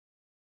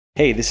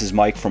Hey, this is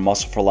Mike from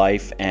Muscle for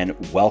Life, and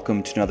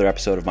welcome to another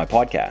episode of my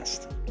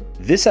podcast.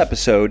 This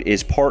episode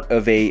is part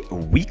of a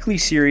weekly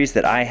series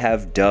that I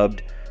have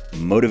dubbed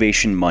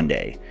Motivation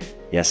Monday.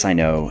 Yes, I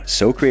know,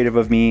 so creative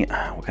of me.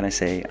 What can I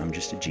say? I'm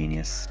just a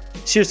genius.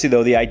 Seriously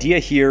though, the idea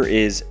here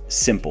is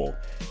simple.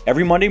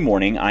 Every Monday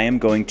morning, I am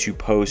going to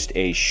post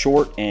a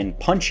short and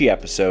punchy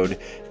episode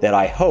that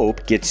I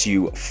hope gets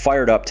you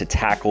fired up to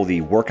tackle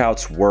the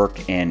workouts, work,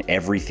 and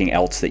everything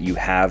else that you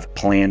have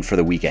planned for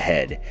the week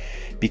ahead.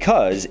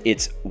 Because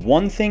it's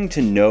one thing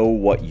to know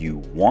what you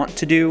want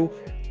to do,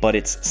 but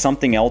it's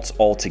something else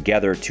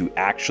altogether to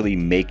actually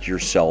make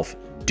yourself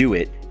do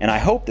it. And I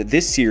hope that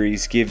this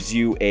series gives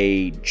you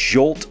a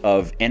jolt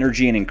of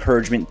energy and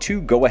encouragement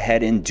to go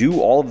ahead and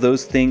do all of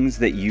those things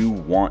that you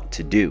want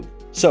to do.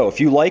 So if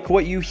you like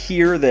what you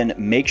hear, then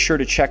make sure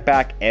to check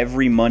back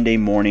every Monday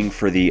morning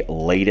for the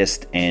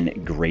latest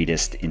and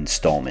greatest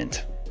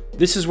installment.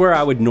 This is where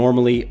I would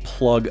normally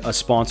plug a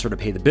sponsor to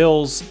pay the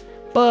bills,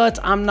 but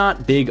I'm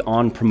not big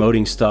on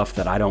promoting stuff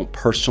that I don't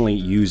personally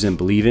use and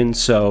believe in,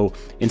 so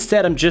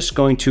instead I'm just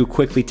going to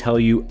quickly tell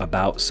you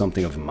about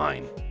something of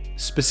mine.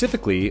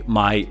 Specifically,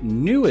 my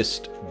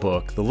newest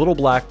book, The Little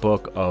Black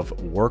Book of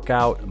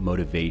Workout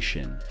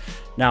Motivation.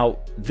 Now,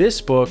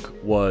 this book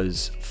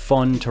was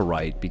fun to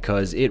write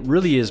because it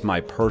really is my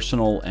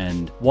personal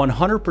and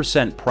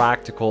 100%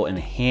 practical and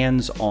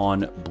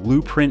hands-on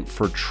blueprint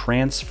for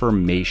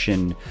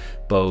transformation,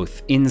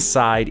 both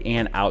inside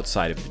and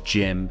outside of the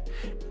gym.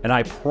 And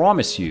I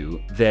promise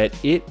you that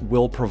it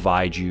will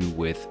provide you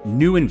with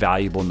new and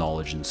valuable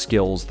knowledge and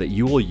skills that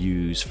you will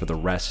use for the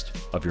rest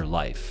of your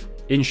life.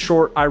 In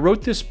short, I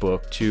wrote this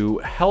book to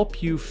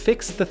help you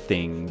fix the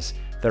things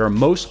that are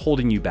most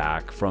holding you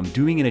back from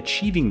doing and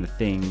achieving the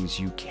things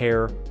you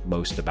care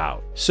most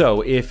about. So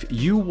if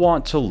you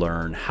want to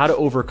learn how to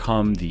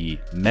overcome the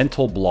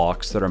mental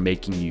blocks that are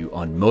making you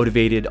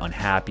unmotivated,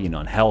 unhappy, and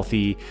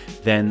unhealthy,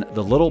 then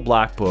the Little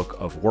Black Book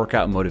of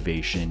Workout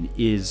Motivation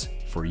is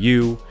for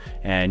you,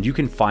 and you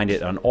can find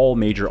it on all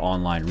major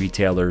online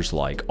retailers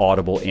like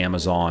Audible,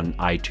 Amazon,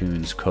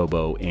 iTunes,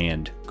 Kobo,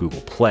 and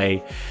Google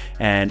Play.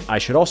 And I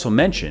should also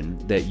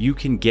mention that you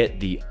can get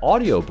the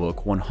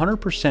audiobook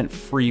 100%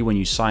 free when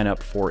you sign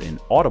up for an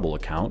Audible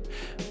account,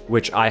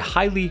 which I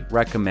highly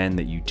recommend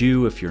that you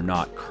do if you're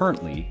not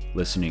currently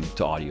listening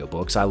to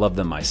audiobooks. I love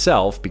them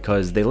myself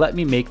because they let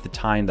me make the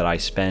time that I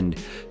spend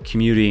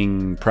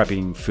commuting,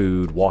 prepping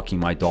food, walking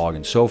my dog,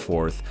 and so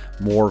forth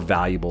more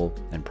valuable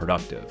and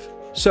productive.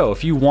 So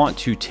if you want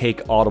to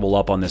take Audible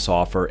up on this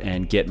offer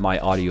and get my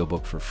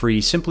audiobook for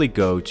free, simply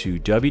go to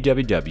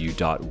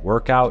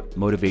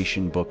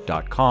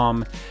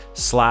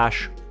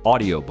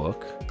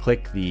www.workoutmotivationbook.com/audiobook.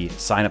 Click the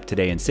sign up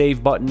today and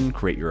save button,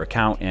 create your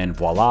account, and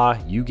voila,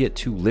 you get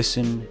to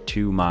listen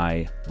to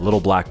my Little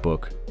Black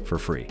Book for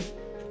free.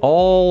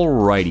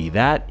 Alrighty,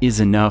 that is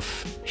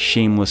enough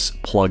shameless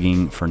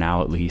plugging for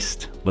now at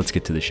least. Let's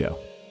get to the show.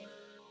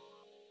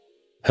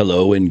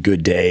 Hello and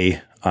good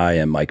day. I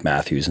am Mike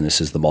Matthews, and this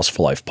is the Muscle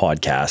for Life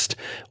podcast.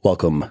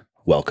 Welcome,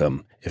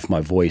 welcome. If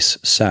my voice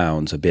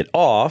sounds a bit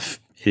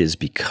off, it is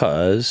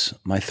because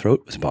my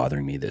throat was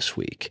bothering me this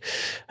week.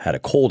 I had a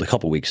cold a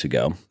couple weeks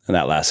ago, and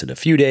that lasted a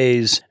few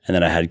days, and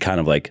then I had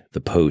kind of like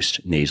the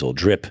post-nasal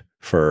drip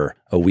for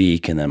a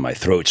week, and then my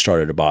throat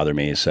started to bother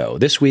me. So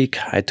this week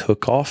I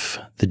took off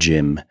the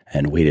gym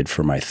and waited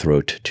for my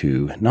throat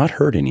to not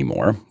hurt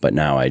anymore, but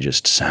now I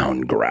just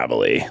sound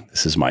gravelly.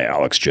 This is my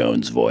Alex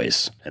Jones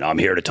voice, and I'm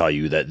here to tell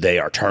you that they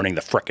are turning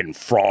the frickin'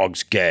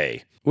 frogs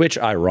gay, which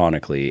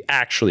ironically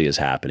actually is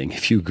happening.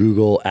 If you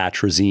Google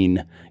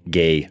atrazine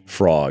gay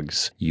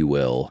frogs, you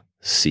will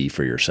see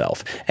for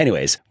yourself.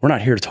 Anyways, we're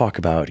not here to talk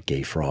about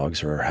gay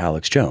frogs or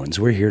Alex Jones.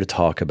 We're here to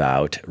talk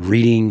about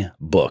reading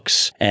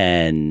books.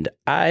 And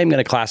I'm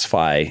going to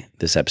classify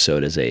this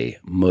episode as a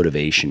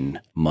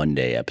Motivation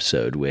Monday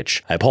episode,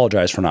 which I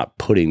apologize for not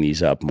putting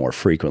these up more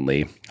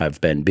frequently.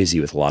 I've been busy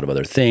with a lot of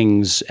other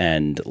things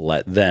and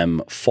let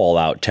them fall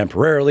out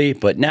temporarily,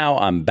 but now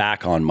I'm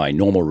back on my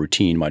normal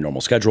routine, my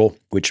normal schedule,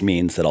 which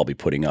means that I'll be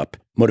putting up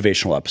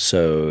motivational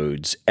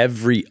episodes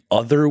every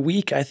other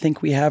week. I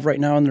think we have right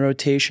now in the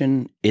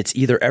rotation. It's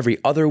either every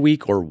other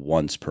week or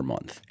once per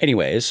month.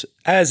 Anyways,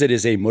 as it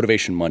is a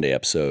Motivation Monday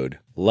episode,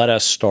 let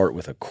us start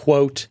with a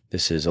quote.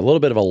 This is a little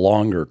bit of a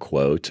longer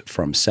quote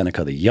from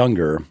Seneca the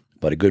Younger,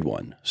 but a good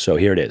one. So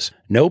here it is.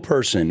 No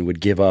person would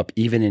give up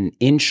even an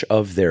inch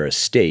of their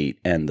estate,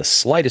 and the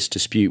slightest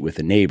dispute with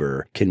a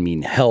neighbor can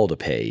mean hell to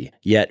pay.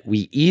 Yet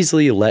we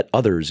easily let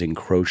others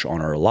encroach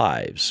on our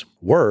lives.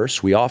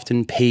 Worse, we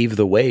often pave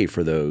the way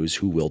for those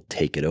who will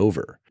take it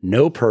over.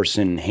 No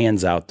person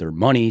hands out their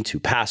money to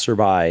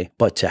passerby,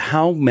 but to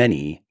how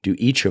many do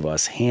each of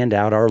us hand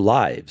out our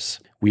lives?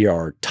 We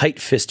are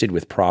tight-fisted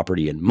with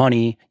property and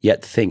money,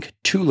 yet think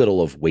too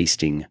little of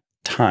wasting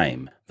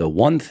time, the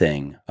one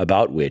thing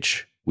about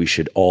which we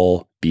should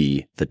all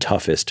be the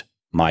toughest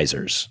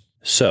misers.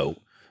 So,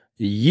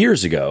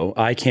 years ago,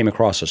 I came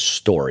across a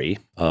story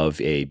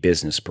of a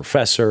business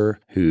professor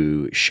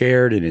who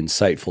shared an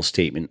insightful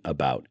statement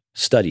about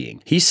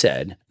studying. He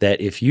said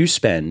that if you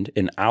spend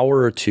an hour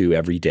or two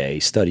every day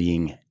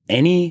studying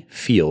any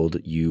field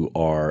you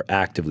are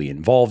actively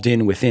involved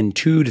in, within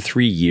 2 to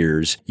 3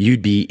 years,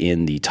 you'd be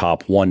in the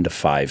top 1 to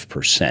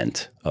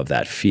 5% of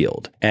that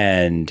field.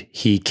 And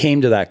he came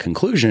to that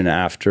conclusion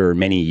after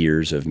many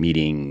years of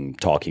meeting,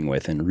 talking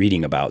with, and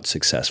reading about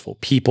successful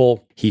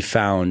people. He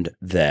found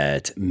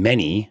that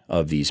many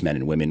of these men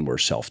and women were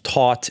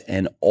self-taught,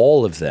 and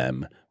all of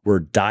them were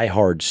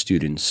diehard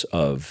students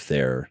of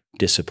their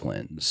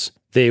disciplines.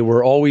 They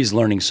were always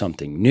learning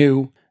something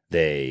new.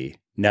 They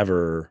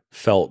never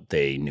felt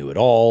they knew it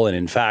all, and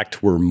in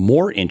fact were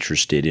more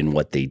interested in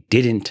what they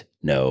didn't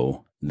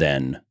know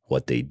than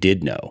what they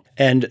did know.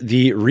 And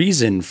the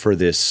reason for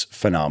this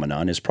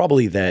phenomenon is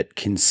probably that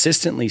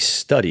consistently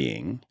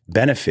studying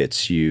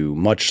benefits you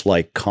much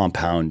like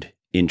compound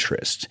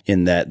interest,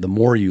 in that the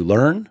more you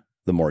learn,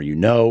 the more you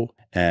know,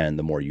 and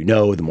the more you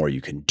know, the more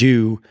you can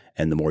do,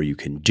 and the more you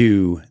can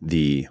do,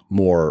 the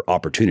more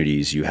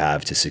opportunities you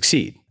have to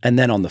succeed. And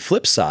then on the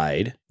flip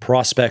side,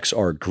 prospects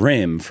are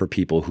grim for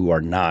people who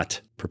are not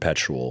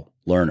perpetual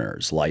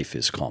learners. Life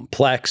is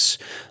complex,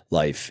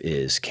 life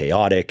is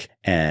chaotic,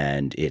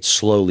 and it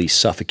slowly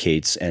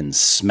suffocates and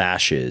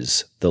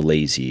smashes the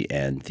lazy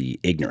and the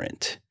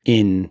ignorant.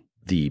 In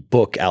the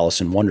book Alice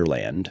in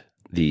Wonderland,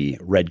 the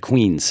Red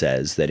Queen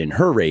says that in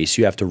her race,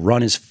 you have to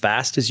run as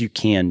fast as you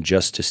can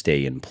just to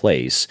stay in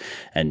place,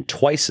 and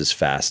twice as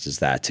fast as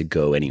that to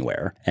go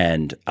anywhere.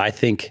 And I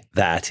think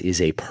that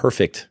is a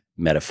perfect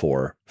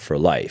metaphor for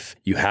life.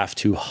 You have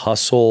to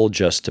hustle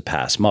just to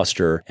pass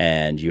muster,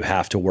 and you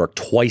have to work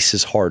twice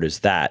as hard as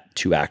that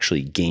to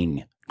actually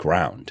gain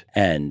ground.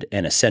 And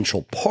an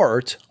essential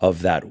part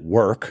of that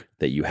work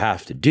that you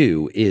have to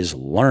do is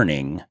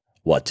learning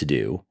what to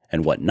do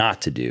and what not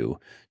to do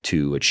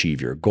to achieve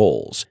your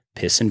goals.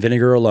 Piss and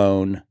vinegar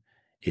alone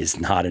is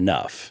not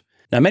enough.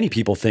 Now, many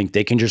people think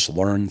they can just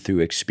learn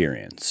through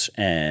experience.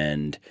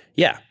 And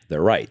yeah,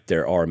 they're right.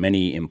 There are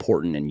many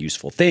important and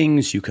useful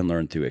things you can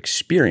learn through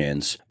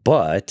experience,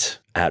 but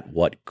at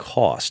what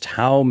cost?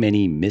 How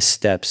many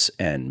missteps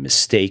and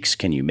mistakes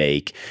can you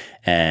make?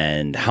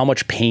 And how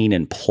much pain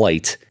and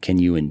plight can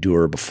you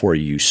endure before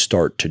you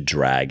start to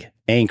drag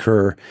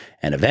anchor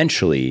and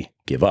eventually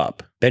give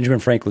up? Benjamin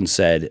Franklin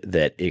said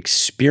that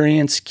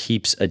experience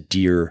keeps a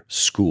dear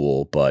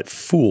school, but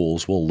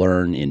fools will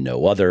learn in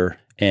no other,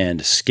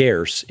 and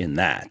scarce in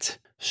that.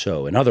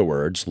 So in other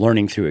words,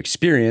 learning through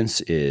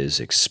experience is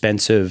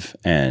expensive,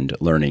 and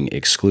learning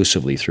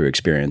exclusively through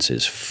experience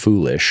is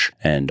foolish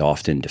and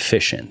often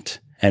deficient.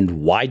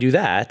 And why do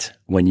that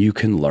when you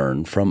can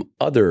learn from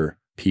other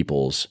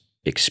people's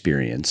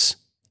experience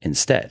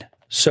instead?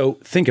 So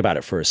think about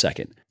it for a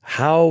second.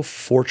 How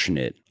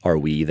fortunate are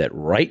we that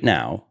right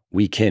now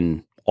we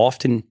can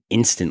often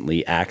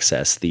instantly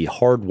access the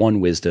hard-won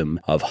wisdom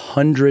of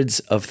hundreds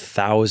of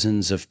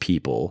thousands of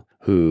people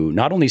who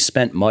not only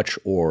spent much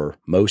or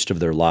most of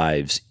their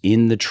lives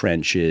in the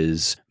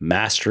trenches,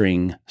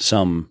 mastering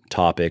some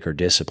topic or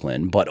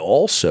discipline, but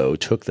also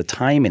took the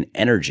time and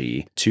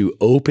energy to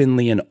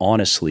openly and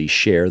honestly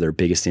share their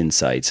biggest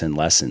insights and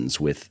lessons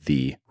with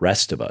the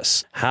rest of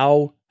us.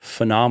 How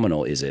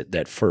phenomenal is it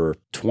that for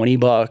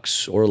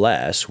 $20 or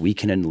less, we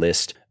can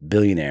enlist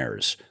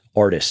billionaires,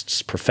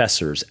 artists,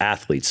 professors,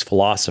 athletes,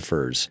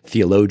 philosophers,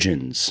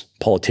 theologians,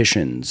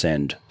 politicians,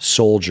 and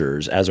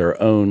soldiers as our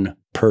own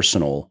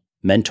personal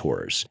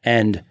mentors?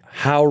 And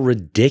how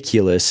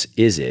ridiculous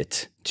is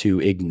it to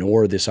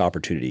ignore this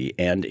opportunity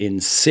and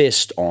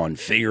insist on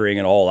figuring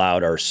it all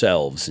out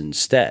ourselves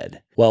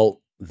instead?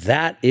 Well,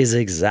 that is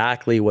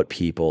exactly what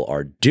people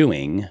are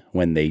doing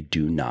when they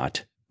do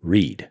not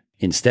read.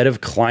 Instead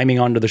of climbing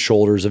onto the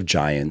shoulders of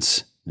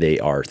giants, they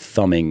are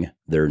thumbing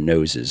their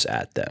noses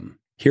at them.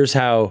 Here's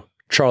how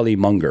Charlie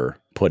Munger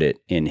put it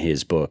in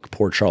his book,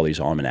 Poor Charlie's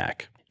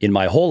Almanac. In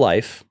my whole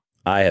life,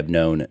 I have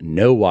known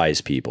no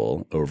wise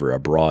people over a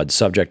broad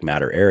subject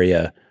matter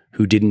area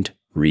who didn't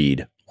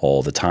read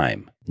all the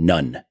time.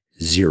 None.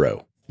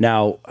 Zero.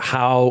 Now,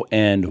 how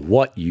and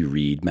what you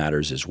read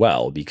matters as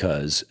well,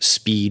 because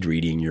speed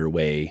reading your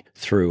way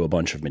through a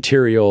bunch of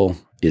material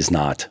is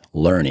not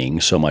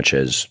learning so much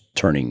as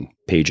turning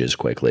pages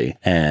quickly.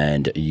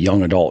 And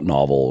young adult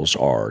novels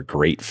are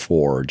great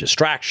for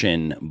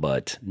distraction,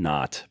 but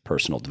not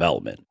personal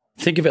development.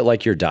 Think of it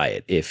like your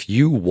diet. If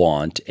you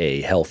want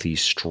a healthy,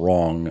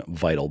 strong,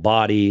 vital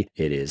body,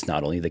 it is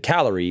not only the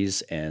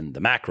calories and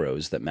the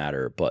macros that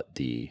matter, but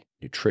the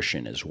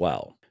nutrition as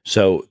well.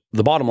 So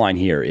the bottom line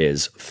here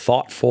is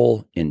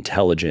thoughtful,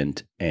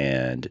 intelligent,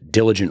 and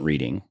diligent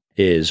reading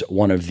is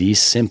one of the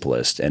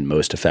simplest and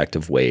most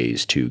effective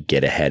ways to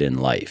get ahead in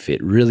life.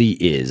 It really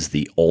is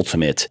the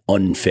ultimate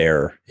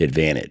unfair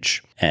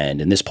advantage. And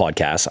in this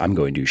podcast, I'm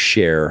going to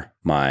share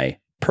my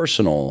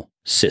personal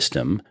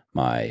system,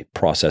 my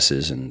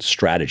processes and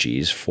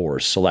strategies for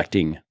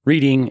selecting,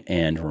 reading,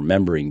 and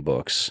remembering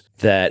books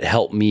that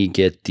help me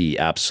get the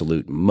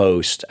absolute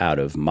most out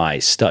of my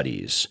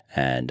studies.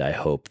 And I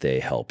hope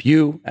they help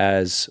you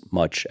as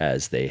much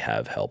as they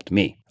have helped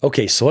me.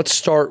 Okay, so let's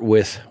start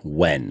with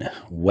when.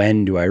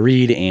 When do I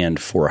read and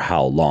for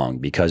how long?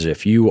 Because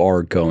if you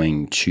are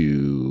going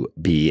to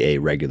be a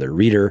regular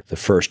reader, the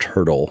first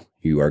hurdle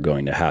you are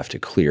going to have to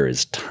clear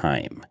is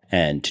time.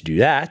 And to do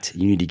that,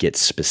 you need to get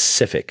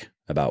specific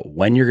about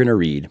when you're going to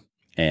read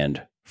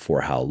and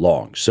for how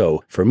long.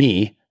 So for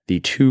me, the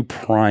two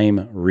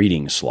prime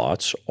reading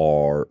slots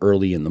are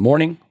early in the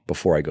morning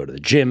before I go to the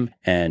gym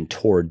and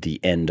toward the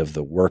end of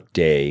the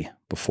workday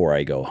before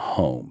I go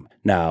home.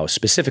 Now,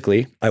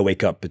 specifically, I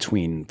wake up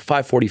between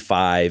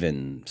 5:45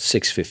 and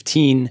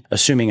 6:15,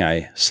 assuming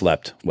I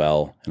slept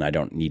well and I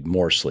don't need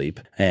more sleep.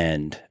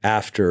 And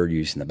after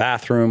using the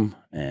bathroom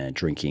and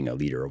drinking a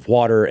liter of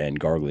water and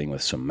gargling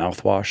with some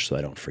mouthwash so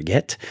I don't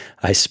forget,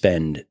 I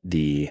spend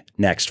the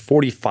next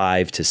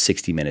 45 to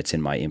 60 minutes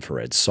in my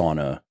infrared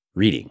sauna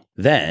reading.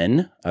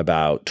 Then,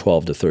 about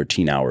 12 to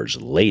 13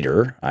 hours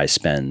later, I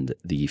spend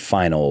the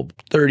final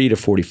 30 to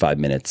 45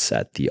 minutes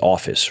at the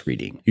office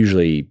reading,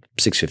 usually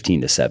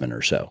 6:15 to 7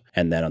 or so.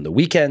 And then on the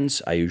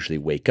weekends, I usually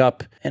wake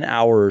up an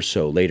hour or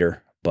so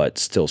later, but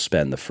still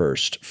spend the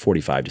first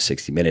 45 to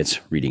 60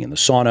 minutes reading in the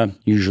sauna,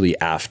 usually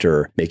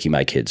after making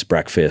my kids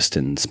breakfast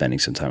and spending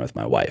some time with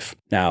my wife.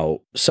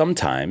 Now,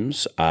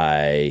 sometimes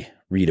I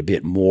read a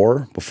bit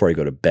more before I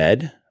go to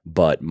bed,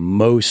 but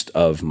most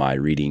of my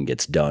reading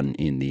gets done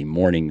in the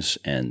mornings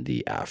and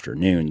the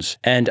afternoons.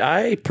 And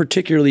I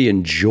particularly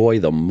enjoy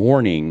the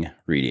morning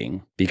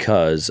reading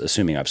because,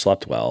 assuming I've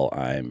slept well,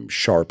 I'm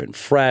sharp and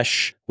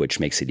fresh, which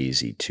makes it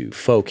easy to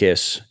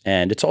focus.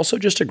 And it's also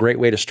just a great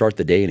way to start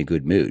the day in a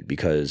good mood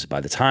because by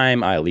the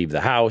time I leave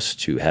the house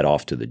to head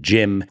off to the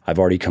gym, I've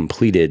already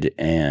completed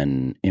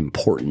an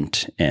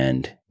important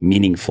and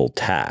meaningful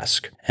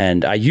task.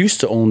 And I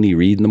used to only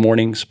read in the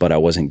mornings, but I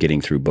wasn't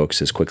getting through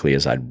books as quickly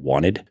as I'd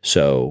wanted.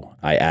 So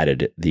I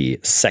added the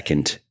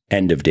second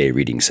end of day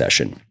reading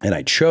session. And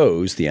I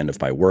chose the end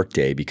of my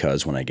workday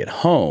because when I get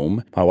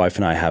home, my wife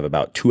and I have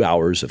about 2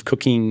 hours of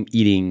cooking,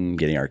 eating,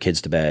 getting our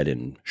kids to bed,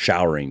 and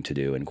showering to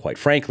do. And quite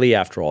frankly,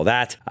 after all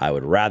that, I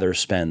would rather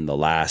spend the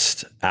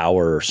last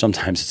hour,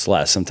 sometimes it's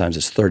less, sometimes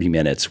it's 30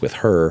 minutes with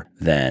her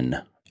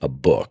than a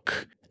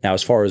book. Now,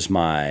 as far as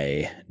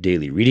my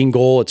daily reading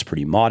goal, it's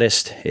pretty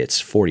modest. It's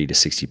 40 to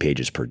 60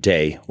 pages per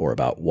day, or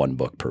about one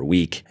book per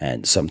week.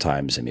 And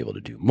sometimes I'm able to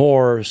do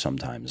more,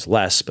 sometimes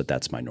less, but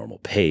that's my normal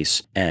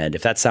pace. And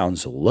if that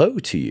sounds low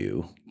to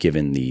you,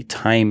 given the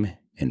time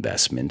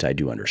investment, I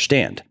do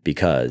understand,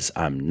 because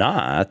I'm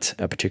not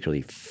a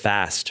particularly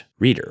fast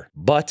reader,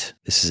 but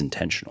this is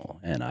intentional,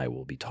 and I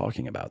will be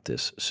talking about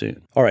this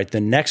soon. All right, the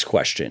next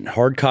question,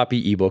 hard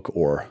copy, ebook,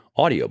 or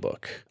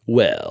audiobook?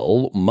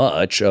 Well,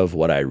 much of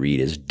what I read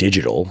is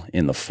digital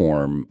in the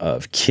form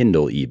of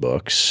Kindle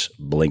ebooks,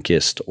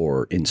 Blinkist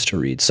or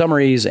Instaread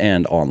summaries,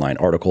 and online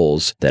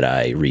articles that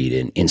I read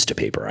in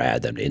Instapaper. I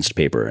add them to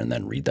Instapaper and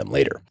then read them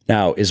later.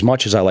 Now, as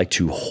much as I like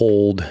to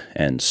hold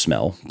and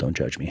smell, don't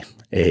judge me,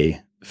 a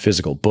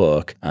physical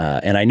book,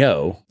 and I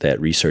know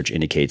that research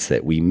indicates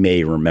that we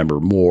may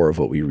remember more of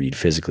what we read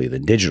physically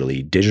than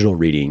digitally. Digital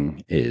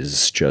reading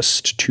is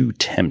just too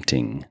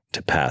tempting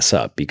to pass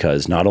up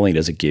because not only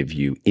does it give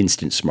you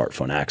instant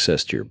smartphone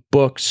access to your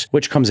books,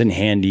 which comes in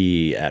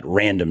handy at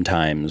random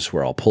times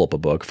where I'll pull up a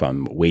book if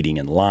I'm waiting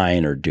in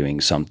line or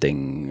doing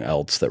something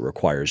else that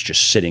requires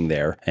just sitting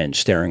there and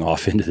staring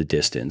off into the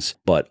distance,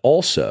 but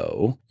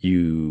also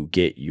you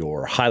get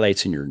your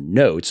highlights and your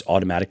notes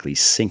automatically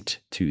synced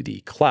to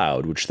the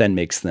cloud, which then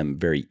makes them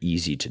very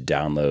easy to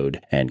download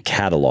and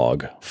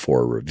catalog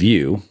for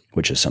review,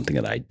 which is something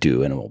that I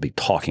do and we'll be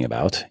talking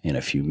about in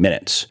a few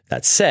minutes.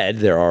 That said,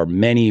 there are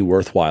many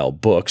worthwhile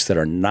books that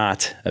are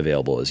not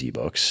available as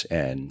ebooks,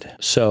 and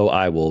so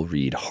I will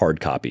read hard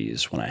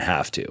copies when I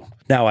have to.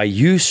 Now, I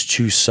used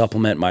to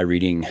supplement my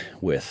reading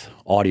with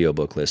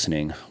audiobook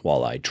listening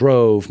while I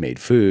drove, made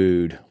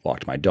food,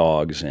 walked my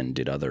dogs, and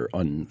did other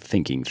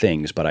unthinking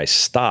things, but I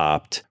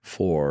stopped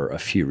for a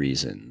few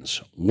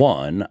reasons.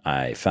 One,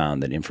 I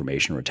found that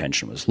information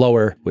retention was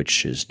lower,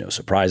 which is no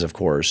surprise, of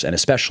course, and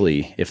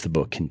especially if the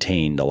book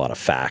contained a lot of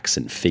facts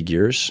and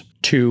figures.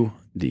 Two,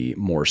 the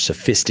more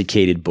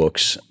sophisticated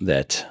books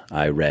that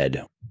I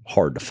read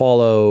hard to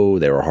follow,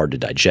 they were hard to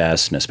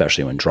digest, and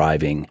especially when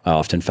driving, I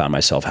often found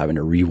myself having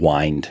to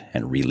rewind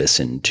and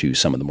re-listen to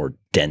some of the more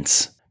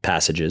dense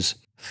passages.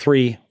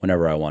 Three,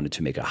 whenever I wanted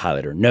to make a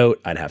highlight or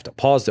note, I'd have to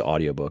pause the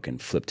audiobook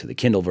and flip to the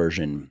Kindle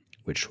version,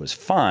 which was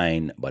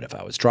fine, but if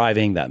I was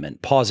driving, that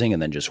meant pausing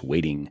and then just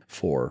waiting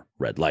for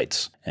red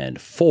lights.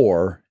 And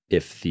four,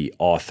 if the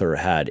author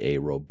had a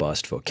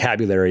robust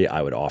vocabulary,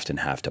 I would often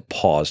have to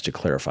pause to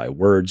clarify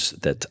words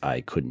that I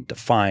couldn't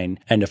define.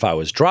 And if I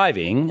was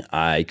driving,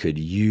 I could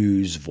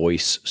use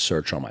voice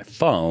search on my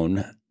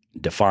phone,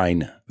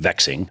 define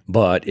vexing.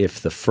 But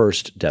if the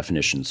first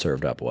definition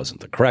served up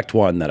wasn't the correct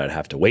one, then I'd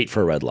have to wait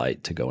for a red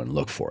light to go and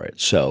look for it.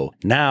 So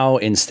now,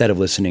 instead of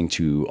listening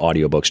to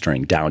audiobooks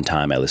during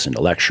downtime, I listen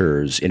to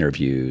lectures,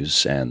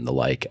 interviews, and the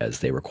like, as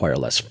they require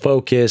less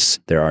focus.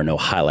 There are no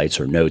highlights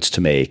or notes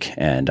to make,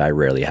 and I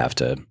rarely have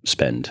to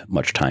spend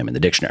much time in the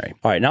dictionary.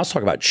 All right, now let's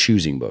talk about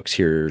choosing books.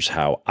 Here's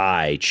how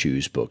I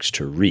choose books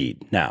to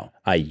read. Now,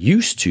 I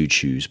used to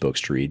choose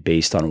books to read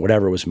based on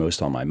whatever was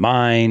most on my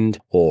mind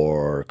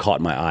or caught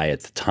my eye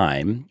at the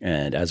time.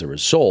 And as a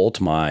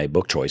result, my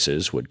book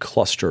choices would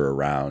cluster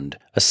around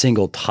a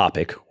single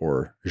topic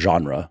or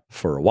genre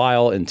for a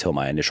while until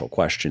my initial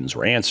questions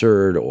were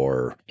answered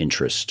or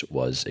interest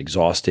was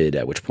exhausted,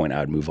 at which point I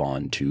would move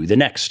on to the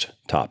next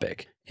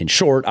topic. In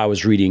short, I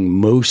was reading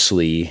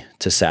mostly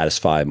to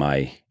satisfy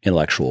my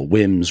intellectual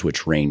whims,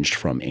 which ranged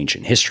from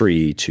ancient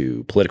history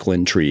to political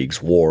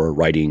intrigues, war,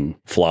 writing,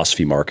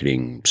 philosophy,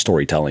 marketing,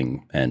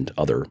 storytelling, and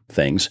other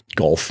things,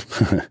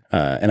 golf.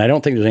 And I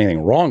don't think there's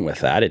anything wrong with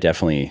that. It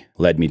definitely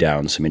led me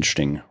down some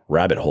interesting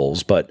rabbit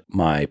holes, but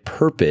my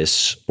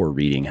purpose for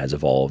reading has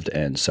evolved,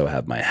 and so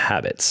have my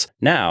habits.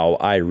 Now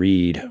I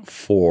read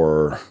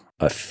for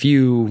a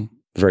few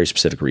very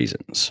specific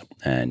reasons,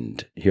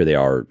 and here they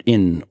are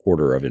in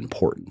order of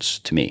importance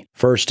to me.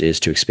 First is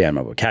to expand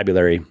my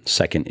vocabulary.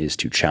 Second is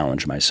to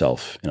challenge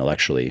myself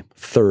intellectually.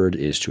 Third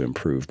is to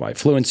improve my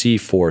fluency.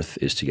 Fourth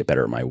is to get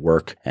better at my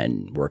work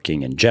and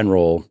working in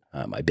general,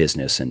 my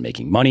business and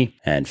making money.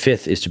 And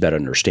fifth is to better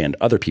understand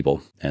other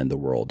people and the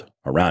world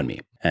around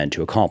me. And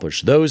to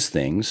accomplish those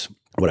things,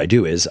 what I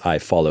do is I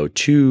follow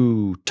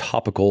two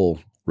topical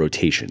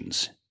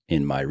rotations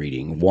in my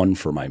reading, one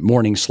for my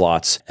morning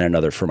slots and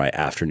another for my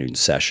afternoon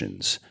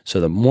sessions. So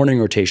the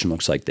morning rotation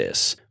looks like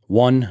this.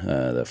 One,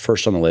 the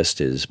first on the list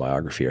is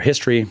biography or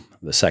history.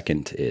 The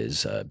second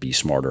is be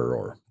smarter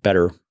or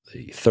better.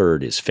 The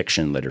third is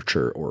fiction,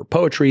 literature, or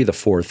poetry. The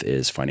fourth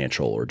is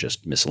financial or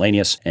just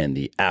miscellaneous. And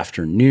the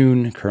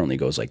afternoon currently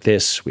goes like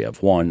this. We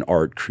have 1,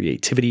 art,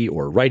 creativity,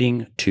 or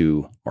writing.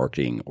 2,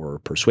 marketing or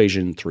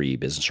persuasion. 3,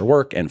 business or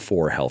work. And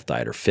 4, health,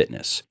 diet, or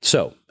fitness.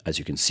 So, as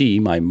you can see,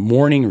 my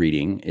morning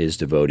reading is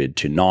devoted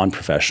to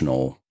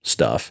non-professional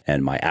stuff,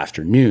 and my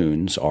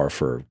afternoons are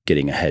for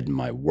getting ahead in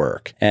my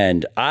work.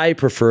 And I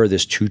prefer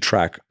this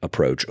 2-track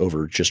approach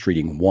over just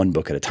reading one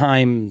book at a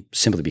time,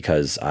 simply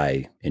because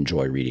I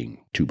enjoy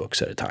reading 2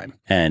 books at a time.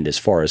 And as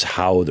far as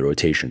how the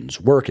rotations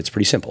work, it's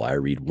pretty simple. I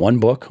read one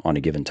book on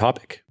a given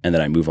topic, and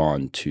then I move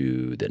on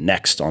to the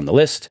next on the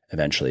list,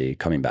 eventually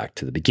coming back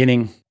to the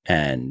beginning.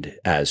 And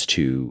as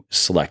to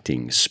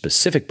selecting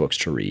specific books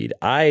to read,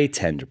 I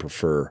tend to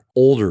prefer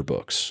older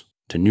books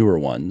to newer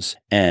ones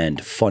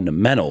and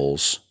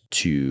fundamentals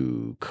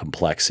to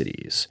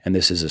complexities. And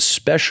this is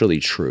especially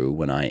true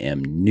when I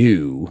am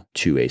new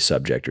to a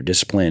subject or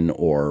discipline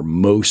or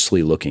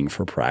mostly looking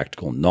for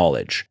practical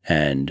knowledge.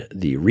 And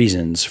the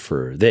reasons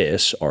for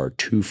this are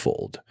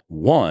twofold.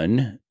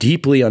 One,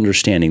 deeply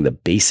understanding the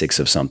basics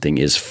of something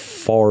is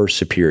far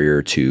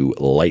superior to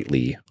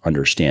lightly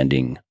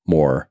understanding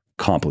more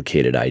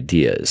complicated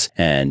ideas.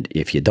 And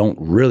if you don't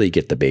really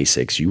get the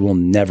basics, you will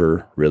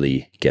never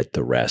really get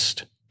the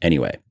rest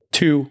anyway.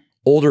 2,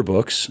 older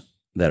books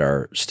that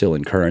are still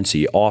in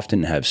currency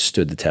often have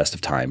stood the test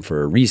of time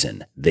for a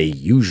reason. They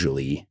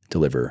usually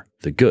deliver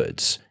the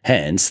goods.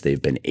 Hence,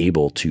 they've been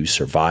able to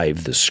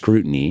survive the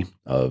scrutiny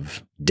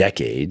of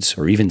decades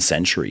or even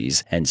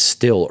centuries and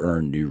still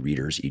earn new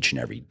readers each and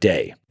every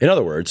day. In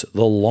other words,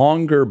 the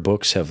longer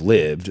books have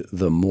lived,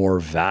 the more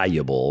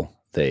valuable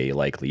they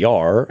likely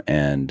are,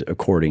 and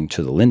according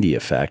to the Lindy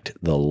effect,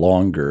 the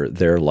longer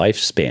their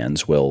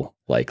lifespans will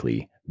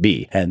likely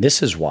be. And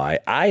this is why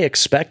I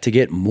expect to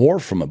get more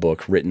from a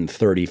book written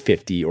 30,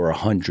 50, or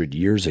 100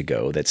 years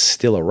ago that's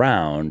still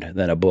around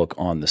than a book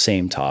on the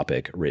same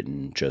topic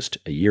written just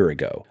a year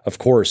ago. Of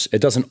course,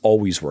 it doesn't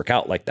always work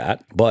out like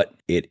that, but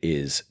it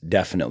is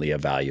definitely a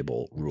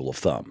valuable rule of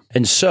thumb.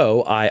 And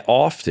so I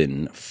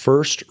often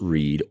first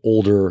read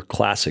older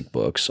classic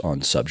books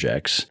on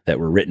subjects that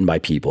were written by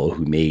people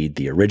who made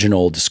the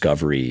original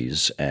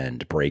discoveries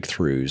and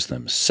breakthroughs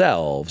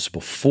themselves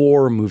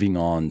before moving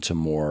on to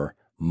more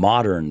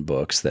modern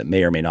books that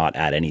may or may not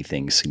add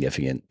anything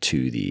significant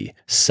to the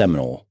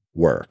seminal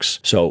works.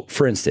 So,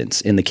 for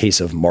instance, in the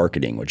case of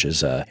marketing, which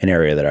is an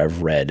area that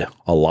I've read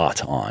a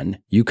lot on,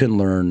 you can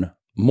learn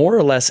more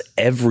or less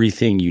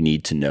everything you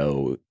need to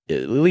know,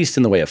 at least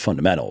in the way of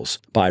fundamentals,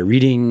 by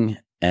reading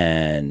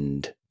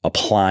and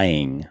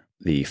applying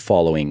the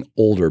following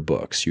older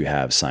books. You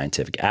have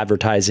Scientific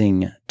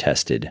Advertising,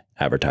 Tested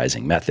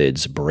Advertising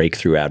Methods,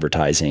 Breakthrough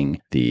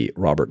Advertising, the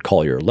Robert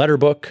Collier Letter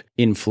Book,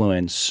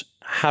 Influence,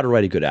 How to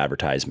Write a Good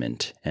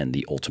Advertisement, and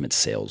The Ultimate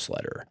Sales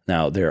Letter.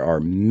 Now, there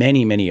are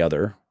many, many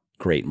other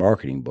great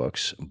marketing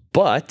books,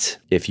 but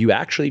if you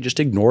actually just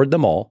ignored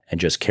them all and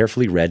just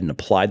carefully read and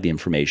applied the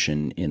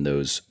information in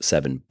those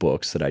 7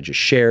 books that I just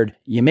shared,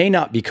 you may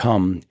not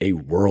become a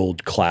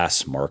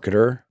world-class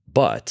marketer,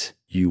 but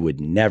you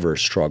would never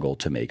struggle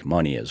to make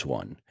money as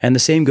one. And the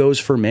same goes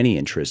for many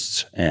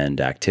interests and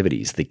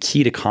activities. The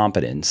key to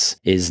competence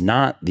is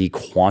not the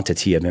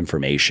quantity of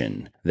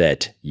information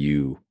that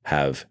you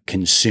have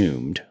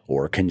consumed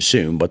or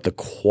consume, but the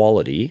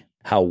quality,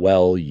 how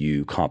well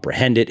you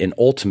comprehend it, and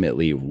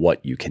ultimately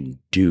what you can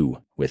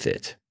do with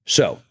it.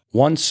 So,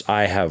 once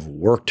I have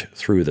worked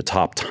through the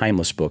top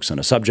timeless books on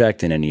a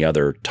subject and any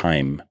other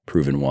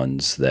time-proven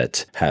ones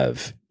that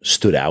have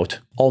stood out,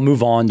 I'll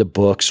move on to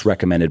books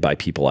recommended by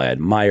people I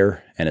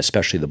admire, and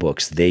especially the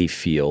books they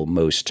feel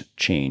most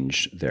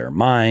changed their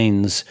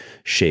minds,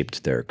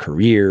 shaped their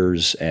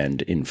careers,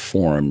 and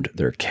informed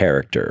their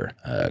character.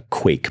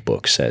 Quake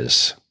books,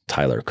 as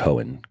Tyler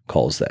Cohen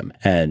calls them.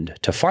 And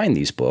to find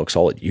these books,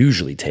 all it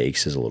usually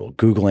takes is a little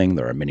Googling.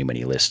 There are many,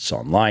 many lists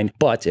online.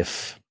 But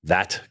if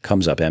that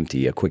comes up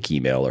empty, a quick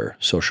email or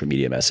social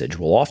media message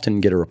will often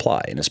get a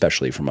reply, and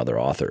especially from other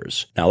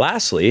authors. Now,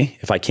 lastly,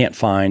 if I can't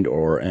find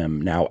or am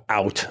now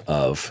out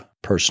of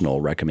personal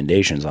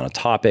recommendations on a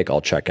topic,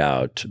 I'll check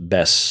out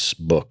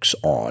best books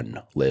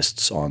on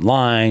lists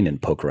online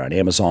and poke around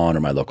Amazon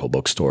or my local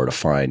bookstore to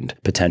find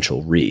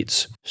potential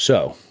reads.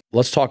 So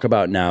let's talk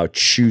about now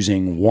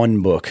choosing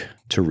one book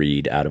to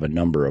read out of a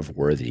number of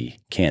worthy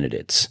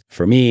candidates.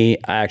 For me,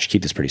 I actually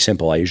keep this pretty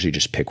simple. I usually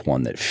just pick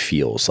one that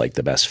feels like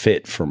the best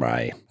fit for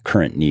my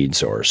current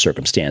needs or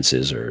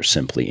circumstances or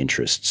simply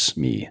interests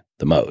me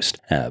the most.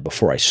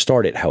 Before I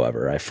start it,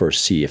 however, I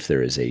first see if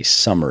there is a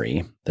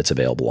summary that's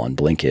available on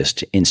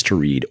Blinkist,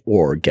 InstaRead,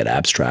 or Get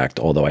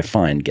Abstract, although I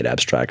find Get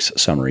Abstract's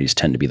summaries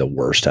tend to be the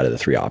worst out of the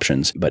three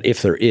options. But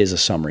if there is a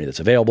summary that's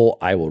available,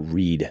 I will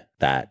read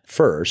that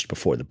first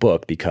before the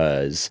book,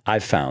 because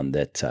I've found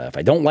that if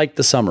I don't like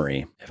the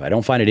summary, if I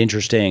don't find it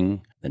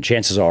interesting, then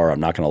chances are I'm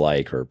not going to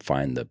like or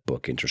find the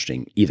book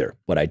interesting either.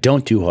 What I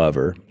don't do,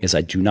 however, is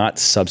I do not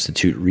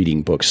substitute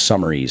reading book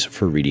summaries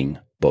for reading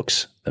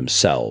books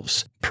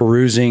themselves.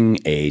 Perusing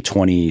a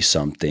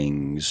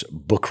 20-something's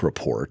book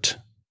report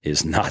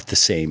is not the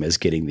same as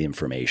getting the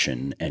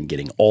information and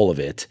getting all of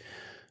it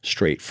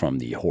straight from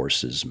the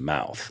horse's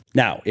mouth.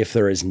 Now, if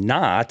there is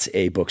not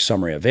a book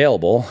summary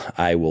available,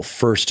 I will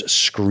first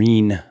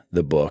screen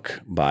the book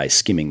by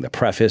skimming the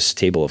preface,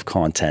 table of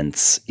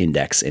contents,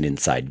 index, and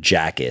inside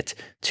jacket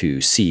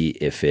to see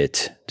if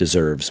it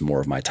deserves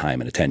more of my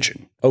time and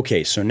attention.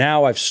 Okay, so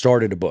now I've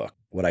started a book.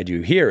 What I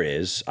do here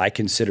is I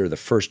consider the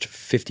first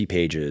 50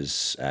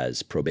 pages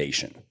as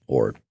probation,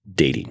 or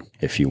dating,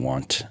 if you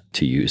want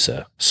to use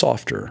a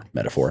softer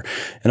metaphor.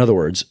 In other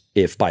words,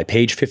 if by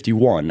page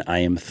 51 I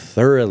am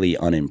thoroughly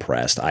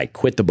unimpressed, I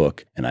quit the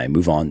book and I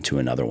move on to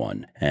another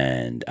one.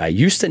 And I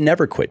used to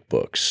never quit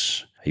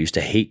books. I used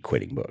to hate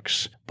quitting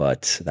books,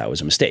 but that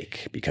was a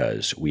mistake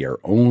because we are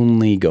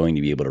only going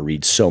to be able to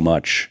read so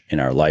much in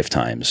our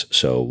lifetimes.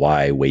 So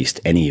why waste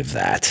any of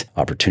that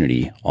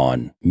opportunity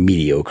on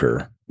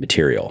mediocre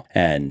material?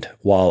 And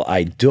while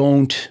I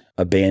don't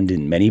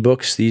abandon many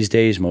books these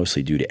days,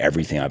 mostly due to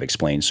everything I've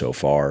explained so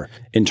far,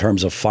 in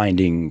terms of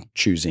finding,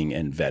 choosing,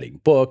 and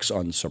vetting books,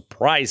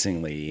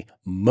 unsurprisingly,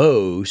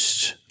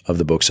 most of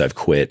the books I've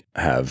quit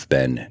have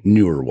been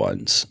newer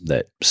ones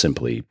that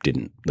simply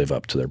didn't live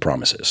up to their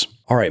promises.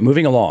 All right,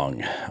 moving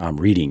along. I'm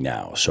reading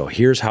now. So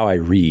here's how I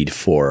read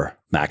for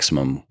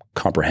maximum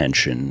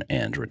comprehension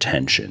and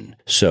retention.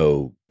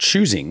 So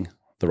choosing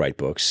the right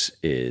books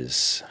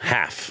is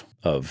half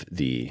of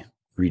the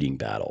reading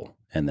battle.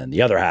 And then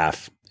the other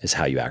half is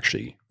how you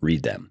actually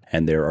read them.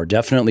 And there are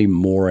definitely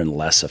more and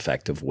less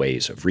effective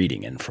ways of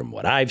reading. And from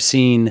what I've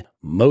seen,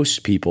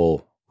 most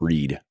people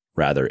read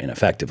rather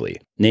ineffectively.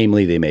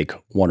 Namely, they make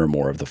one or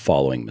more of the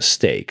following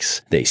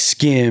mistakes. They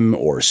skim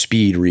or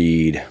speed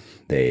read.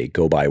 They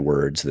go by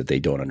words that they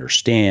don't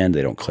understand.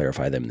 They don't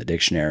clarify them in the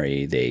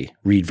dictionary. They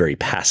read very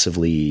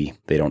passively.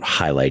 They don't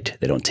highlight.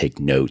 They don't take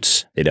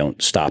notes. They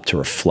don't stop to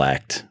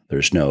reflect.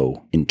 There's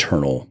no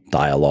internal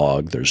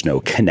dialogue. There's no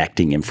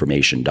connecting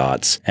information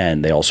dots.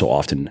 And they also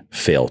often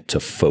fail to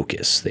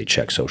focus. They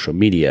check social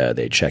media,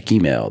 they check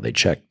email, they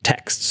check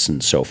texts,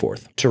 and so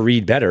forth. To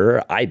read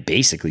better, I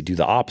basically do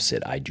the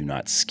opposite. I do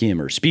not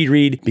skim or speed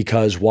read,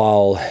 because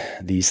while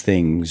these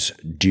things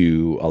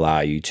do allow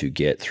you to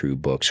get through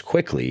books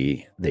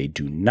quickly, they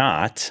do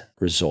not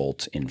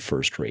result in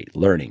first-rate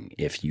learning.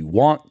 If you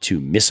want to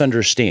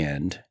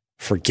misunderstand,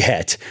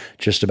 forget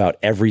just about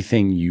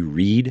everything you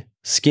read,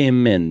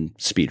 skim and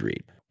speed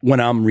read. When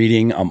I'm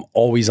reading, I'm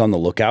always on the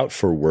lookout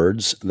for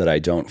words that I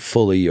don't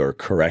fully or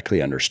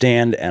correctly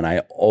understand, and I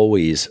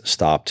always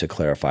stop to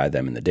clarify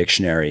them in the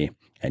dictionary.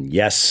 And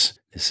yes,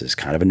 this is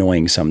kind of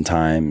annoying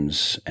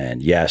sometimes,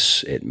 and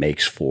yes, it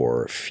makes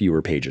for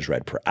fewer pages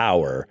read per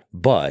hour,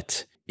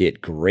 but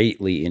it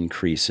greatly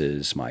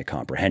increases my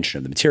comprehension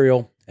of the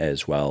material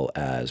as well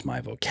as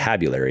my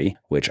vocabulary,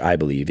 which I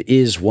believe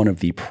is one of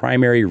the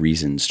primary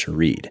reasons to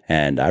read.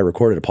 And I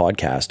recorded a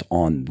podcast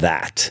on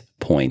that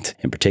point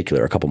in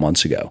particular a couple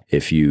months ago.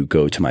 If you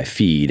go to my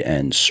feed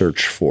and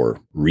search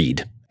for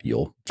read,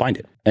 you'll find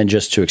it. And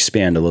just to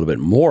expand a little bit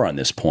more on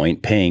this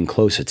point, paying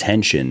close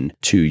attention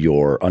to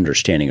your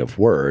understanding of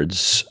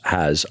words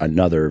has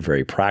another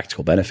very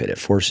practical benefit. It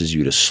forces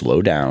you to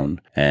slow down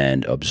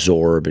and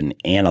absorb and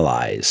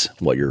analyze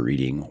what you're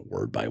reading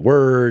word by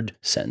word,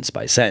 sentence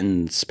by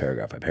sentence,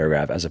 paragraph by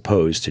paragraph, as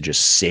opposed to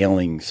just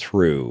sailing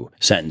through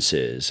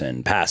sentences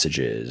and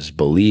passages,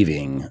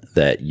 believing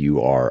that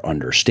you are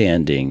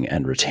understanding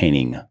and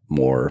retaining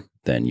more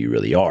than you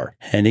really are.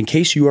 And in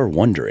case you are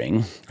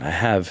wondering, I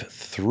have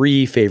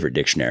 3 favorite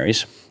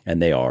dictionaries,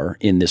 and they are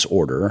in this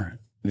order: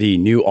 the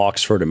New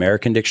Oxford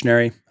American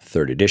Dictionary,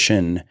 3rd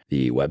edition,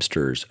 the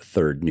Webster's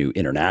Third New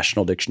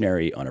International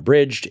Dictionary,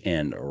 unabridged,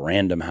 and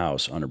Random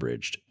House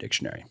Unabridged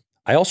Dictionary.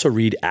 I also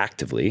read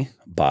actively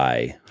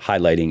by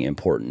highlighting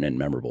important and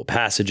memorable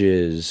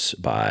passages,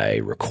 by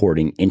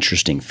recording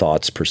interesting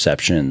thoughts,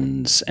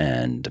 perceptions,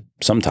 and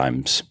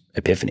sometimes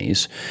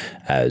epiphanies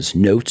as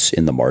notes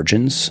in the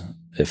margins.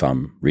 If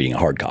I'm reading a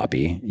hard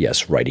copy,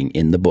 yes, writing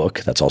in the book,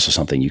 that's also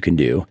something you can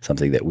do,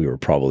 something that we were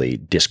probably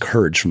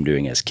discouraged from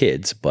doing as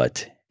kids,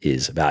 but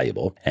is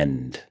valuable.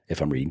 And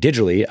if I'm reading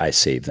digitally, I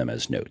save them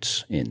as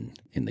notes in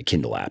the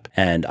Kindle app.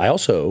 And I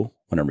also,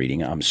 when I'm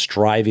reading, I'm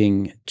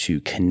striving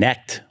to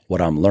connect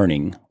what I'm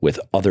learning with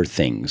other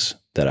things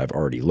that I've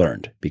already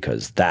learned,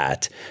 because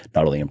that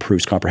not only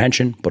improves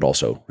comprehension, but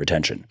also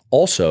retention.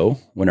 Also,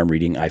 when I'm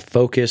reading, I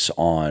focus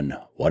on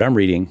what I'm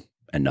reading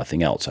and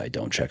nothing else. I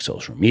don't check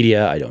social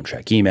media. I don't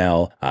check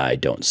email. I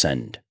don't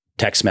send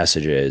text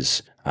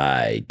messages.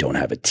 I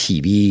don't have a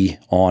TV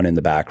on in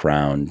the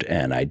background,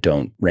 and I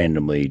don't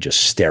randomly just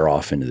stare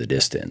off into the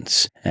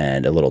distance.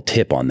 And a little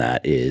tip on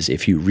that is,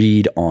 if you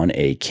read on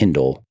a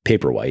Kindle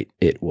Paperwhite,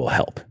 it will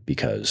help,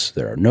 because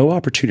there are no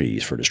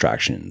opportunities for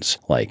distractions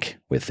like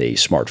with a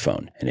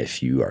smartphone. And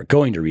if you are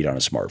going to read on a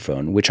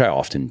smartphone, which I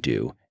often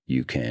do,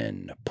 you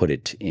can put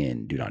it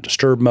in do not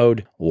disturb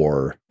mode,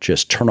 or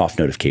just turn off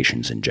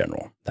notifications in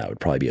general. That would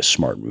probably be a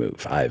smart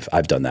move.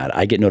 I've done that.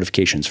 I get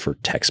notifications for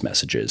text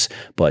messages,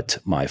 but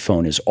my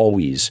phone is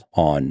always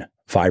on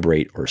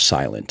vibrate or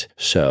silent,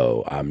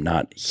 so I'm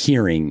not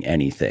hearing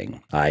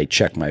anything. I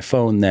check my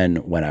phone then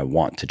when I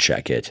want to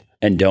check it,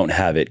 and don't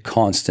have it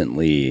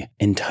constantly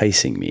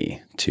enticing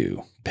me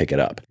to pick it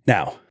up.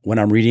 Now, when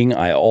I'm reading,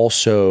 I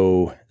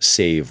also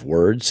save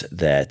words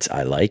that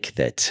I like,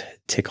 that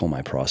tickle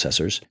my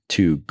processors,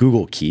 to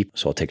Google Keep.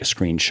 So I'll take a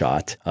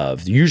screenshot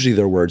of, usually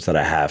they're words that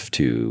I have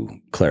to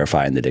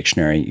clarify in the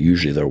dictionary.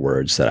 Usually they're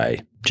words that I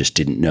just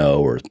didn't know,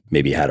 or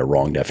maybe had a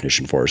wrong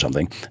definition for or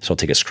something. So I'll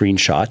take a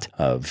screenshot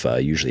of,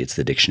 usually it's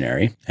the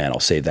dictionary, and I'll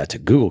save that to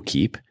Google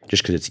Keep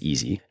just because it's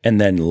easy.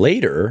 And then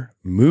later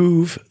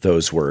move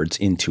those words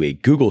into a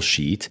Google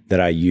Sheet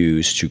that I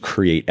use to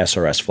create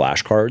SRS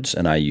flashcards.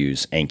 And I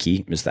use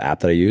Anki is the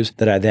app that I use,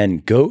 that I then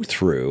go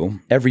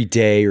through every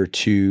day or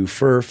two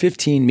for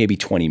 15, maybe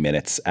 20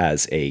 minutes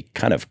as a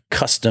kind of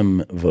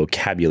custom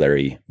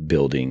vocabulary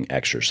building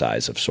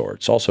exercise of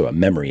sorts, also a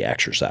memory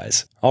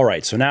exercise. All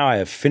right, so now I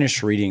have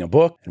finished reading a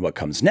book, and what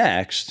comes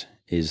next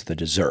is the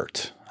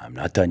dessert. I'm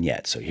not done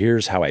yet. So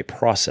here's how I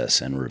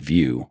process and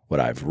review what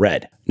I've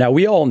read. Now,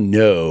 we all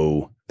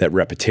know that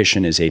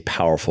repetition is a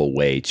powerful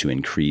way to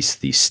increase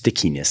the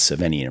stickiness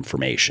of any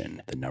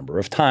information. The number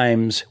of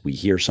times we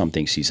hear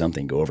something, see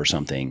something, go over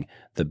something,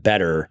 the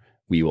better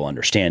we will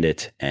understand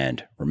it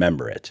and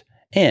remember it.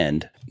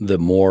 And the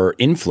more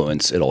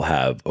influence it'll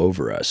have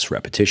over us.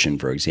 Repetition,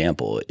 for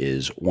example,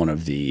 is one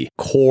of the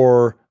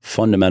core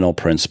fundamental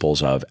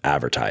principles of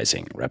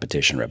advertising.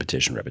 Repetition,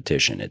 repetition,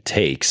 repetition. It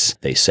takes,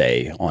 they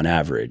say, on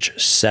average,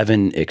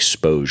 7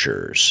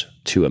 exposures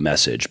to a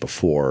message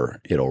before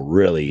it'll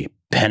really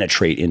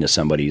penetrate into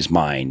somebody's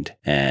mind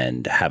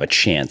and have a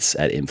chance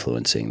at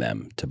influencing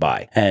them to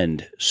buy.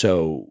 And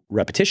so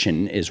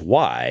repetition is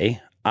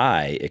why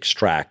I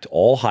extract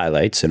all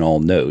highlights and all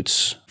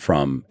notes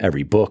from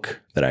every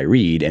book that I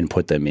read and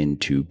put them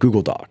into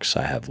Google Docs.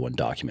 I have 1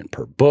 document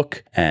per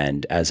book.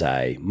 And as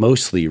I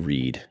mostly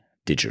read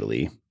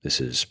digitally, this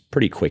is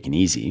pretty quick and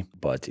easy.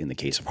 But in the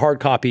case of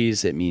hard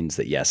copies, it means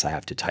that, yes, I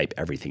have to type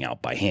everything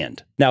out by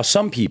hand. Now,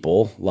 some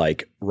people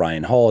like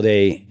Ryan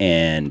Holiday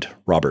and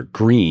Robert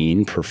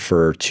Greene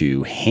prefer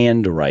to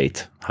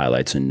handwrite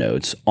highlights and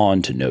notes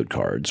onto note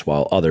cards,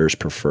 while others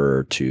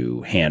prefer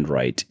to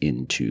handwrite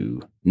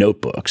into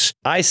notebooks.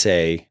 I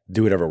say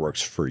do whatever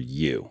works for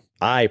you.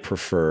 I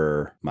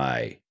prefer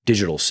my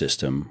digital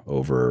system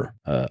over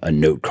a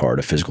note card,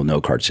 a physical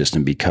note card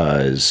system,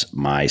 because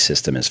my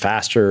system is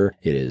faster,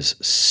 it is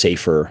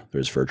safer,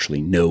 there's virtually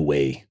no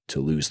way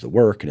to lose the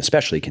work, and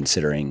especially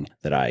considering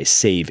that I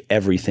save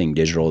everything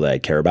digital that I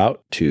care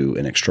about to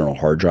an external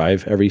hard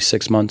drive every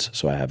 6 months,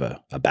 so I have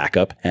a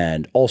backup.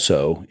 And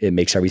also, it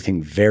makes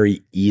everything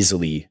very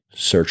easily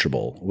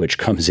searchable, which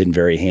comes in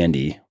very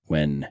handy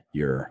when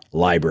your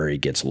library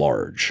gets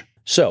large.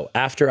 So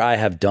after I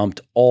have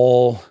dumped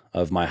all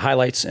of my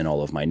highlights and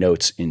all of my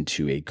notes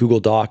into a Google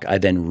Doc, I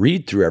then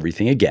read through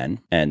everything again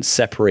and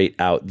separate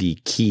out the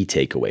key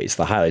takeaways,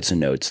 the highlights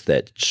and notes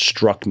that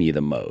struck me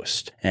the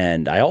most.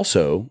 And I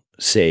also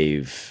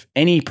save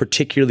any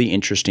particularly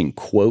interesting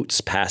quotes,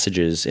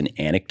 passages, and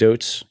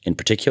anecdotes in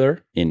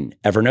particular in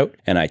Evernote,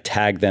 and I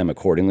tag them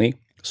accordingly.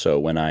 So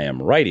when I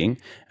am writing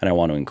and I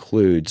want to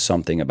include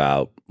something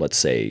about, let's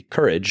say,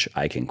 courage,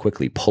 I can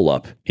quickly pull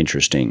up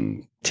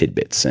interesting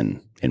tidbits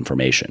and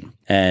information.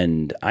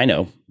 And I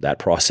know that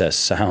process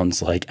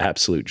sounds like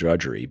absolute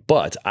drudgery,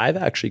 but I've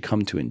actually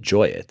come to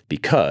enjoy it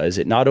because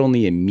it not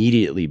only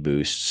immediately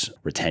boosts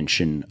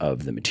retention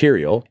of the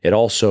material, it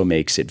also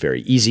makes it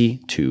very easy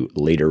to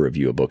later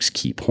review a book's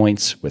key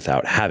points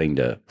without having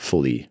to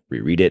fully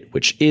reread it,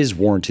 which is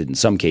warranted in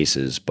some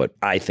cases, but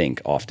I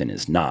think often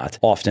is not.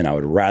 Often I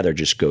would rather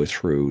just go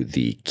through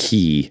the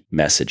key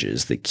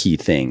messages, the key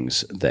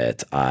things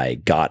that I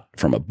got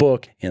from a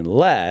book,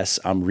 unless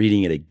I'm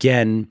reading it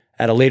again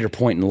at a later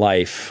point in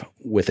life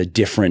with a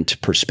different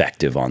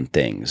perspective on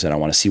things, and I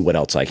want to see what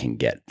else I can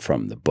get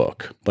from the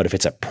book. But if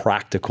it's a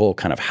practical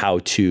kind of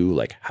how-to,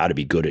 like how to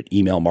be good at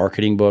email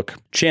marketing book,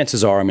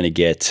 chances are I'm going to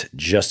get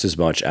just as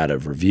much out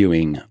of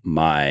reviewing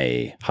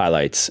my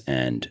highlights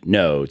and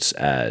notes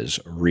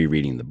as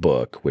rereading the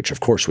book, which of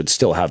course would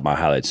still have my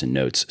highlights and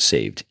notes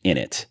saved in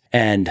it.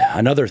 And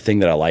another thing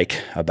that I like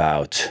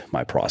about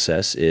my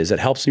process is it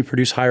helps me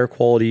produce higher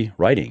quality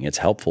writing. It's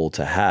helpful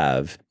to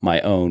have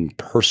my own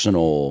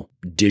personal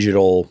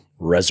digital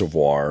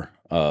reservoir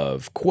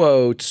of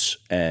quotes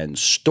and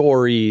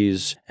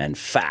stories and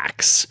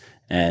facts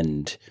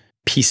and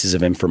pieces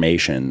of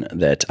information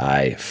that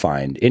I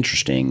find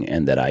interesting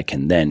and that I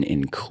can then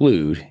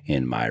include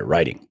in my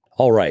writing.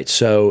 All right,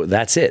 so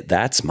that's it.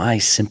 That's my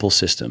simple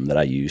system that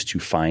I use to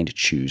find,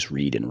 choose,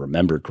 read, and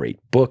remember great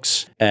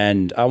books.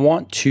 And I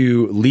want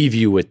to leave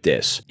you with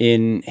this.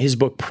 In his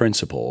book,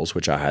 Principles,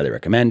 which I highly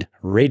recommend,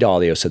 Ray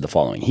Dalio said the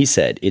following. He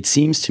said, "It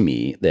seems to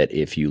me that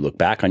if you look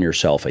back on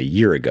yourself a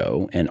year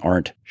ago and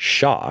aren't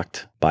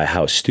shocked by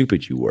how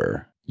stupid you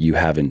were, you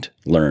haven't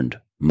learned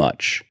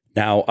much."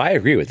 Now, I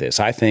agree with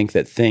this. I think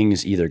that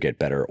things either get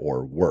better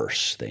or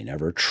worse. They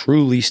never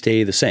truly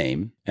stay the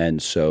same.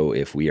 And so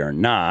if we are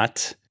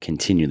not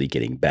continually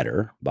getting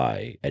better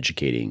by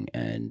educating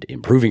and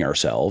improving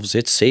ourselves,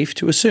 it's safe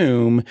to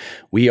assume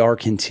we are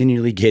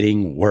continually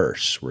getting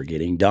worse. We're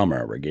getting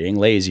dumber, we're getting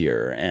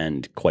lazier,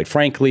 and quite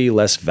frankly,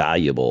 less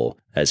valuable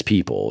as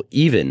people,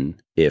 even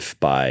if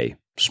by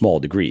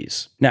small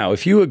degrees. Now,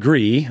 if you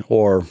agree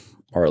or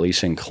are at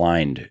least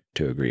inclined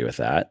to agree with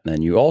that,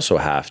 then you also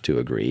have to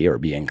agree or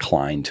be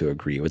inclined to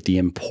agree with the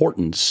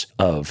importance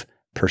of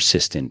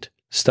persistent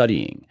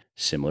studying.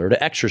 Similar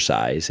to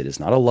exercise, it is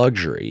not a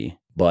luxury,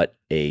 but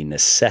a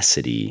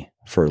necessity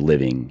for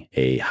living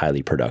a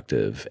highly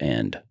productive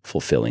and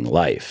fulfilling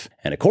life.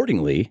 And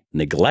accordingly,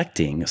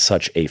 neglecting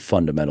such a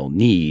fundamental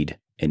need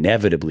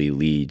inevitably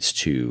leads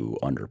to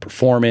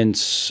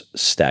underperformance,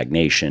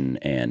 stagnation,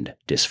 and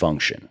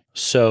dysfunction.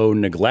 So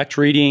neglect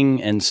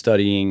reading and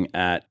studying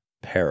at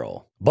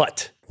peril.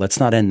 But let's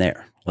not end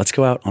there. Let's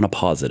go out on a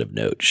positive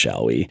note,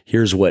 shall we?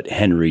 Here's what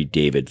Henry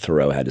David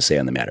Thoreau had to say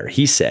on the matter.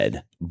 He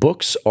said,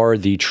 "Books are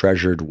the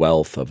treasured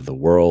wealth of the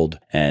world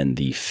and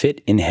the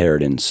fit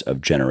inheritance of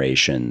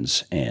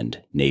generations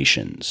and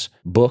nations.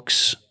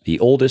 Books, the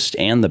oldest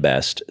and the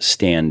best,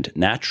 stand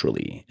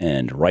naturally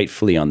and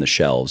rightfully on the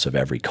shelves of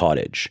every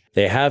cottage.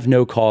 They have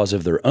no cause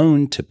of their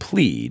own to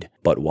plead,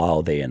 but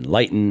while they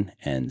enlighten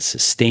and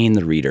sustain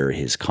the reader,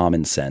 his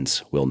common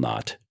sense will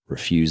not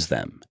refuse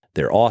them.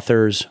 Their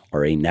authors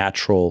are a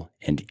natural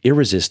and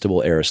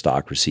irresistible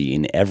aristocracy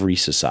in every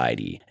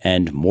society,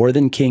 and more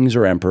than kings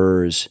or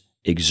emperors,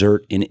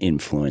 exert an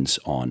influence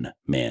on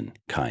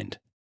mankind."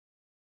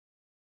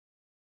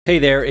 Hey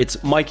there,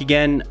 it's Mike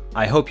again.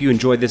 I hope you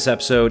enjoyed this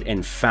episode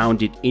and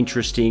found it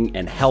interesting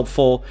and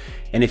helpful.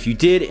 And if you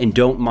did and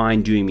don't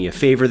mind doing me a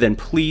favor, then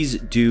please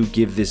do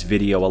give this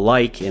video a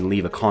like and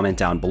leave a comment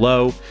down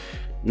below.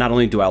 Not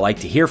only do I like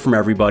to hear from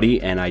everybody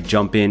and I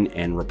jump in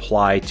and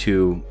reply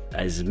to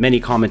as many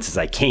comments as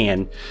I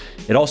can,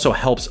 it also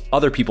helps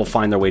other people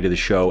find their way to the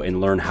show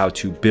and learn how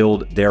to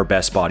build their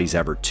best bodies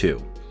ever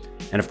too.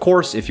 And of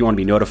course, if you want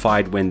to be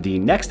notified when the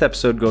next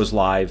episode goes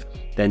live,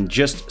 then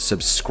just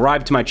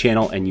subscribe to my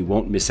channel and you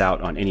won't miss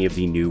out on any of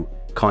the new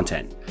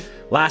content.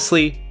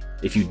 Lastly,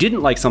 if you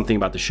didn't like something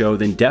about the show,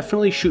 then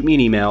definitely shoot me an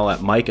email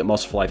at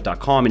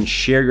mike@muscleforlife.com and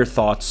share your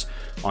thoughts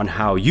on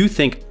how you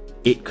think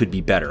it could be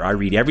better. I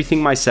read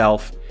everything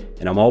myself,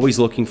 and I'm always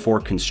looking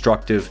for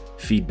constructive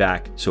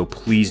feedback, so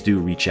please do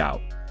reach out.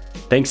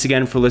 Thanks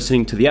again for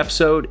listening to the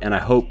episode, and I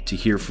hope to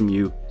hear from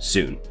you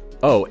soon.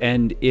 Oh,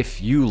 and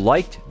if you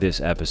liked this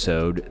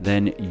episode,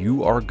 then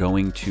you are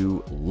going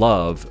to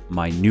love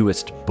my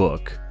newest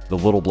book, The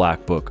Little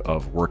Black Book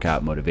of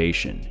Workout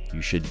Motivation.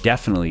 You should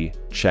definitely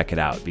check it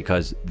out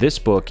because this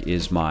book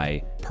is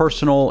my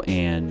personal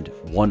and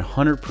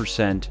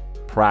 100%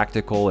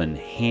 practical and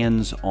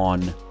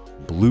hands-on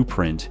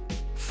blueprint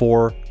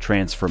for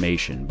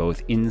transformation,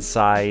 both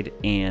inside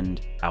and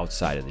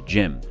outside of the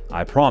gym.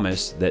 I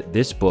promise that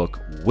this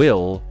book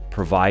will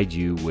provide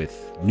you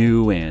with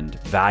new and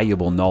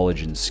valuable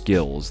knowledge and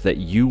skills that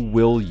you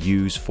will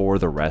use for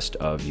the rest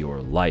of your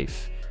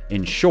life.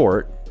 In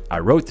short, I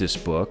wrote this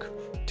book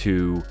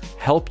to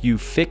help you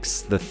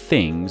fix the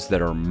things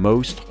that are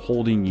most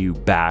holding you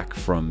back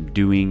from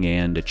doing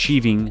and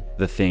achieving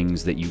the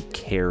things that you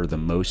care the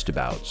most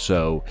about.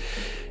 So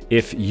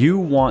if you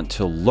want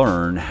to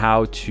learn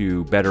how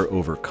to better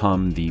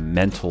overcome the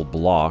mental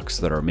blocks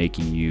that are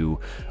making you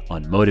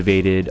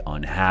unmotivated,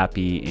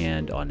 unhappy,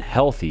 and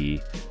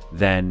unhealthy,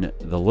 then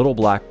the Little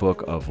Black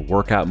Book of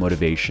Workout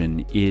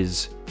Motivation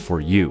is for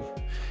you.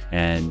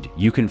 And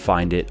you can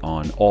find it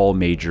on all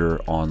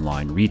major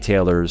online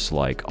retailers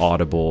like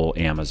Audible,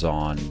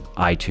 Amazon,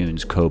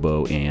 iTunes,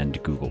 Kobo,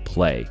 and Google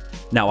Play.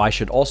 Now, I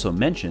should also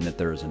mention that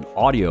there is an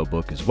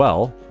audiobook as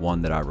well,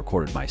 one that I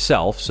recorded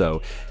myself.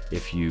 So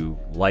if you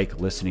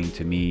like listening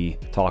to me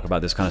talk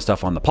about this kind of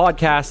stuff on the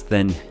podcast,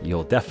 then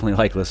you'll definitely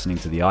like listening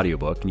to the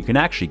audiobook. And you can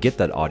actually get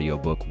that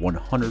audiobook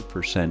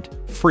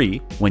 100%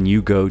 free when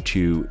you go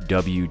to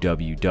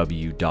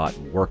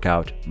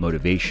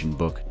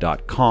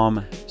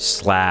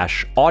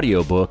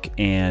www.workoutmotivationbook.com/audiobook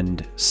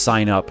and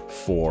sign up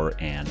for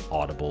an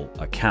Audible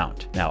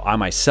account. Now, I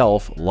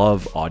myself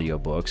love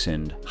audiobooks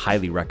and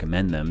highly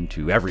recommend them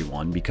to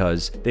everyone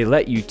because they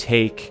let you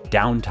take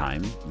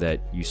downtime that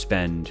you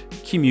spend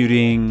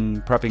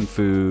commuting, prepping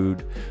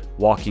food,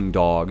 walking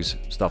dogs,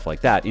 stuff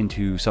like that,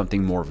 into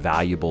something more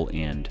valuable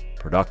and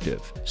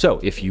productive.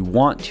 So if you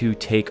want to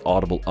take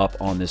Audible up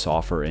on this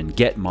offer and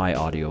get my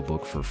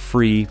audiobook for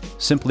free,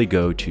 simply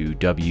go to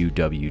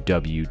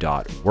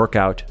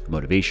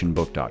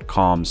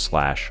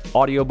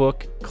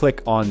www.workoutmotivationbook.com/audiobook,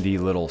 click on the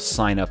little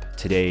sign up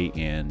today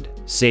and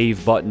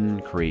save button,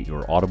 create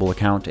your Audible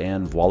account,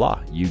 and voila,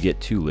 you get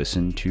to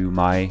listen to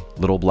my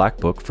Little Black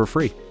Book for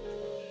free.